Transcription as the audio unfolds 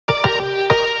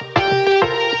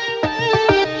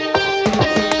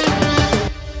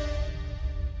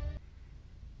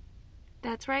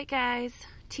That's right, guys.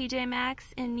 TJ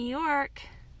Maxx in New York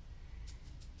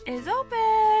is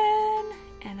open,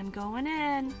 and I'm going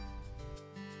in.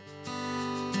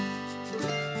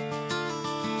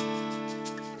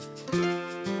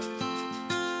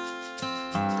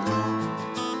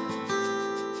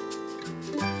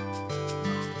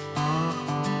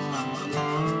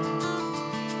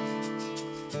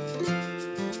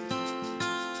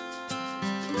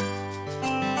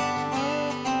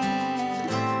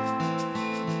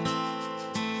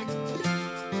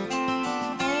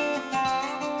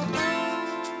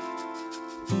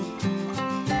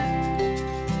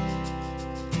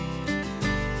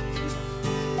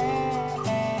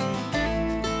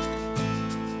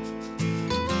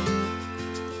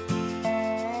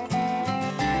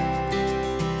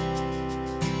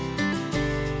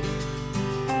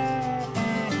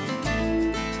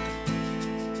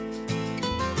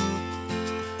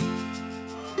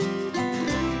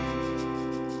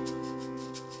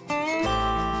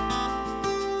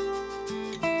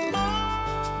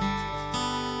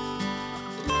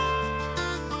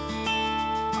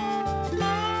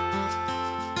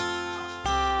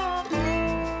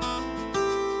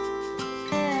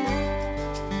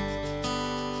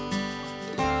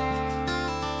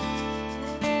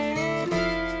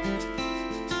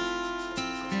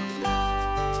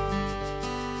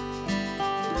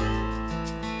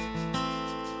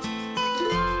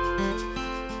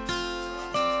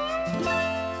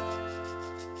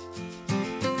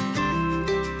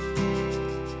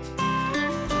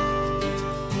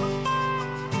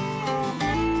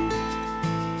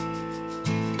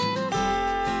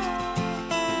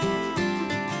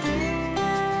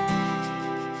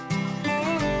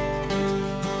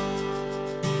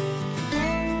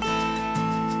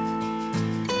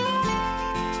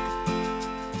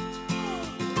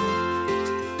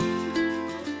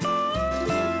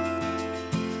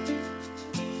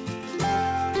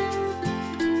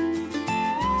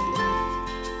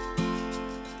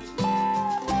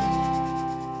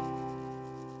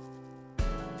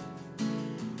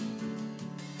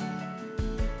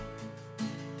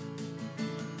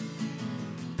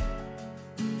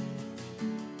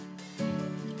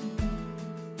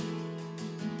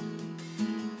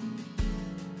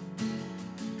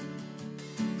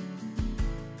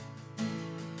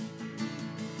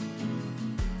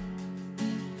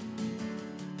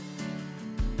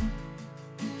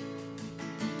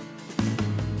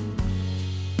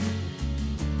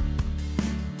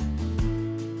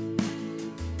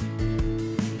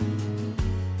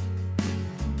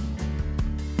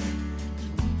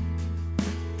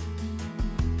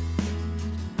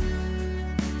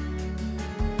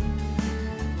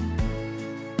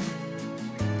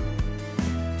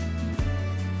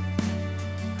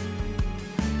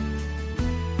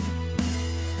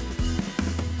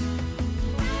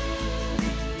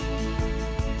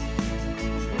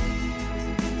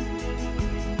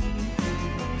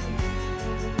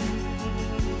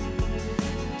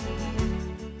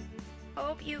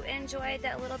 Enjoyed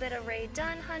that little bit of Rae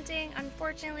Dunn hunting.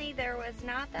 Unfortunately, there was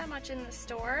not that much in the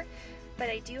store, but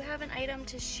I do have an item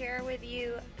to share with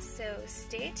you, so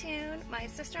stay tuned. My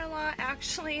sister-in-law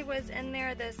actually was in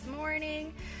there this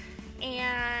morning,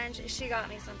 and she got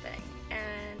me something,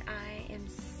 and I am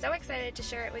so excited to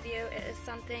share it with you. It is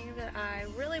something that I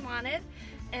really wanted,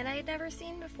 and I had never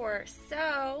seen before,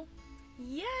 so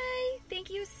yay! Thank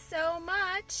you so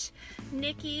much,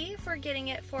 Nikki, for getting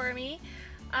it for me.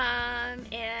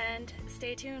 And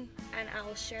stay tuned and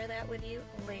I'll share that with you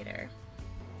later.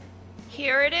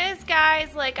 Here it is,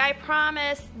 guys. Like I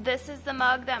promised, this is the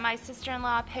mug that my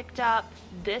sister-in-law picked up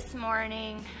this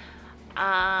morning.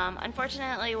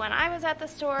 Unfortunately, when I was at the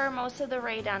store, most of the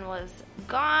Rae Dunn was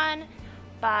gone,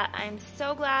 but I'm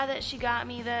so glad that she got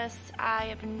me this. I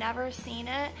have never seen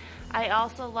it. I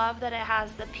also love that it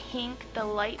has the pink, the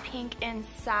light pink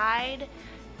inside.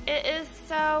 It is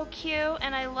so cute,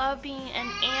 and I love being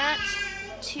an aunt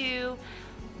to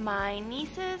my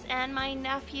nieces and my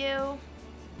nephew,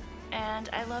 and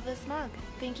I love this mug.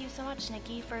 Thank you so much,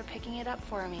 Nikki, for picking it up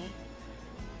for me.